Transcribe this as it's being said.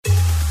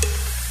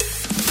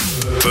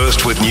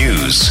First with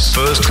news,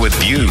 first with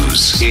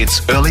views.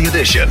 It's Early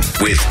Edition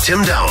with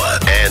Tim Dower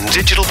and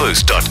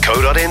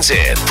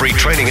digitalboost.co.nz. Free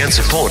training and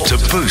support to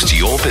boost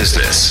your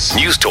business.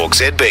 News Talk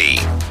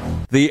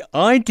ZB. The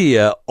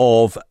idea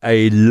of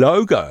a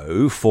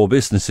logo for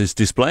businesses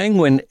displaying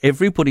when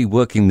everybody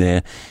working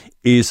there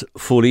is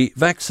fully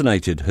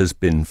vaccinated has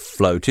been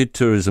floated.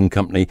 Tourism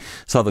company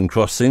Southern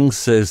Crossings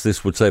says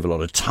this would save a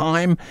lot of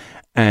time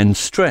and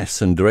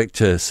stress. And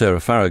Director Sarah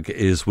Farag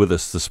is with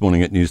us this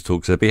morning at News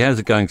Talk ZB. How's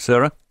it going,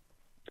 Sarah?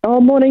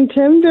 Oh, morning,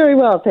 Tim. Very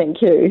well,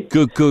 thank you.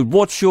 Good.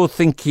 What's your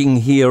thinking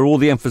here? All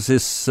the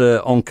emphasis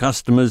on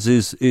customers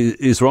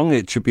is wrong.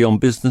 It should be on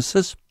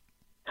businesses.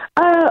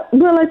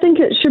 Well, I think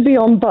it should be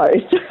on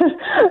both.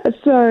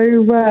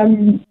 So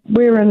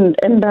we're an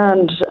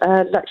inbound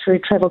luxury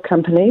travel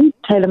company,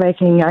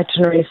 tailor-making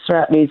itineraries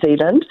throughout New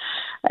Zealand,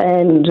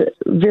 and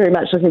very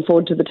much looking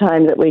forward to the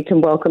time that we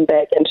can welcome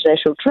back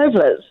international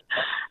travellers.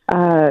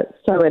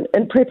 So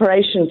in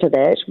preparation for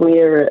that,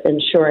 we're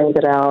ensuring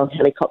that our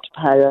helicopter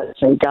pilots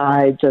and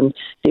guides and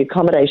the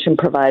accommodation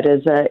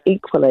providers are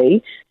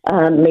equally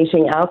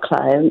meeting our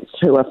clients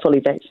who are fully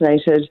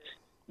vaccinated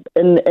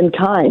in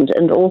kind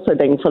and also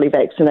being fully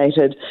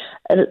vaccinated.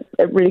 And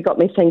it really got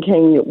me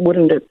thinking,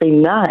 wouldn't it be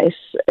nice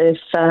if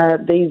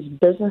these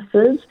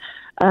businesses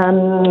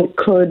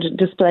could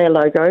display a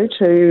logo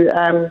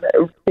to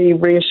be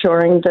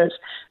reassuring that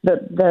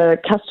the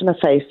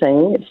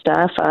customer-facing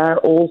staff are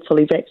all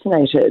fully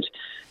vaccinated.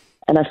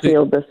 And I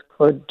feel this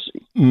could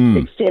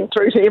extend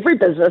through to every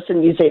business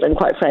in New Zealand,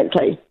 quite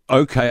frankly.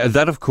 Okay,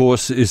 that, of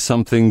course, is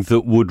something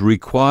that would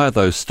require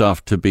those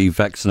staff to be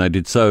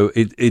vaccinated. So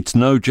it's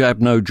no jab,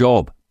 no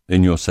job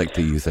in your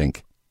sector, you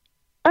think?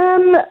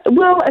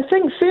 Well, I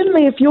think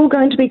certainly if you're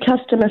going to be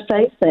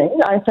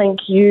customer-facing, I think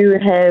you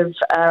have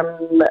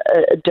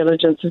a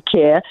diligence of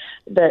care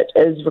that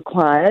is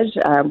required.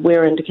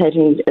 We're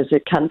indicating as a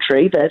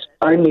country that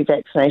only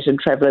vaccinated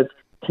travellers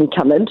can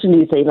come into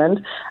New Zealand,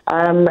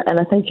 and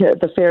I think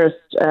the fairest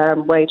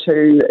way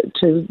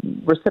to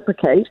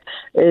reciprocate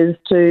is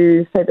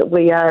to say that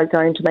we are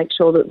going to make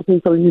sure that the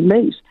people you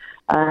meet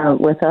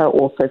with are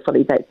also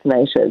fully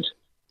vaccinated.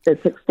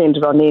 It's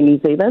extended on Air New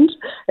Zealand,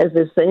 as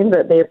they've seen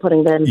that they're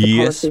putting that as a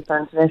policy for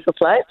international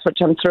flights, which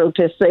I'm thrilled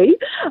to see.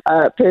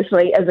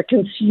 Personally, as a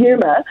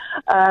consumer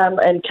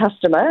and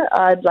customer,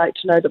 I'd like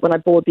to know that when I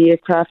board the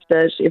aircraft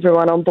that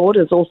everyone on board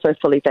is also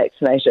fully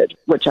vaccinated,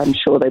 which I'm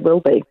sure they will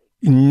be.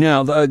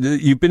 Now,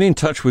 you've been in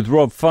touch with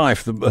Rob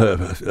Fyfe,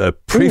 the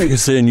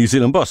previous Air New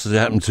Zealand boss, as it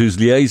happens, who's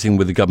liaising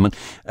with the government.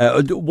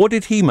 What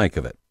did he make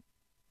of it?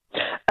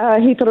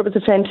 He thought it was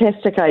a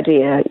fantastic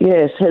idea.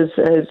 Yes, his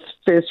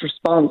first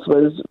response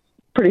was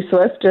pretty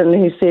swift, and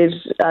he said,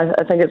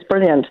 I think it's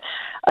brilliant.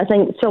 I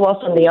think so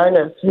often the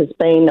onus has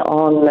been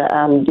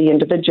on the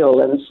individual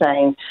and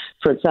saying,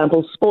 for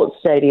example, sports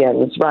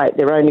stadiums, right,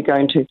 they're only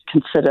going to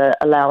consider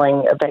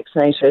allowing a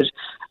vaccinated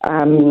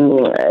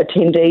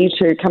attendee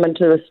to come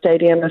into a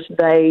stadium if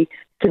they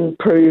can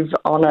prove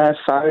on a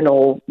phone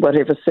or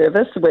whatever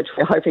service, which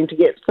we're hoping to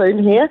get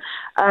soon here,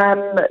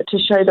 to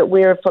show that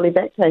we're fully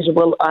vaccinated.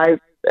 Well,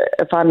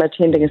 if I'm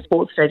attending a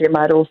sports stadium,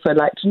 I'd also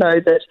like to know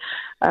that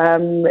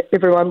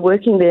everyone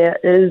working there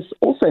is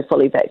also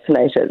fully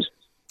vaccinated.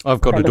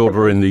 I've got a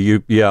daughter in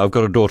the I've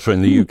got a daughter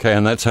in the UK,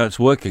 and that's how it's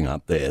working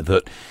up there.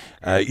 That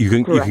you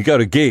can go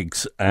to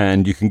gigs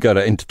and you can go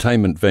to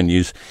entertainment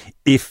venues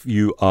if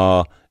you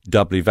are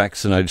doubly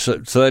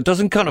vaccinated. So it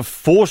doesn't kind of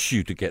force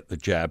you to get the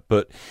jab,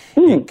 but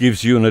it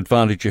gives you an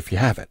advantage if you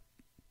have it.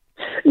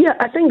 Yeah,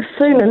 I think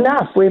soon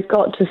enough we've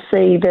got to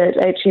see that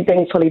actually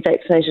being fully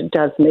vaccinated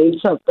does mean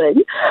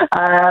something,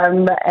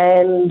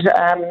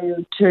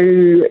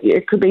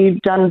 it could be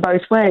done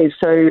both ways.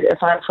 So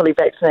if I'm fully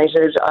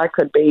vaccinated, I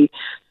could be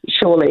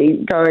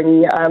surely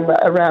going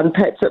around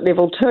perhaps at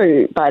level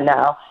 2 by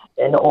now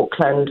in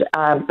Auckland,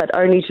 but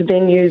only to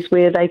venues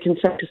where they can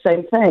say the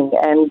same thing.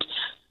 And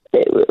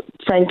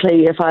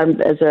frankly, if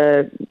I'm as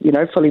a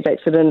fully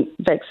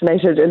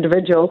vaccinated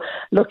individual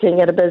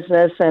looking at a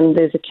business and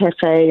there's a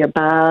cafe, a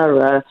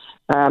bar,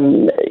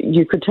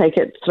 you could take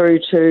it through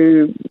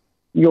to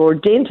your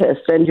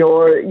dentist and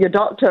your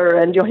doctor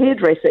and your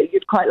hairdresser.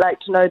 You'd quite like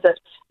to know that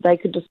they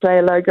could display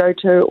a logo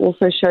to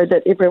also show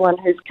that everyone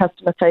who's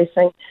customer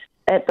facing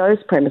at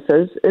those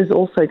premises is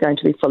also going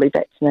to be fully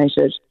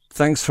vaccinated.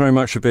 Thanks very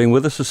much for being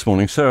with us this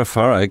morning. Sarah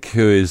Farag,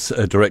 who is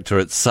a director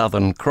at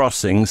Southern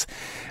Crossings,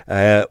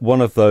 one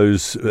of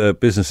those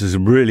businesses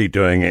really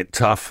doing it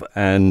tough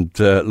and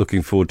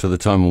looking forward to the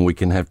time when we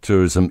can have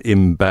tourism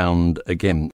inbound again.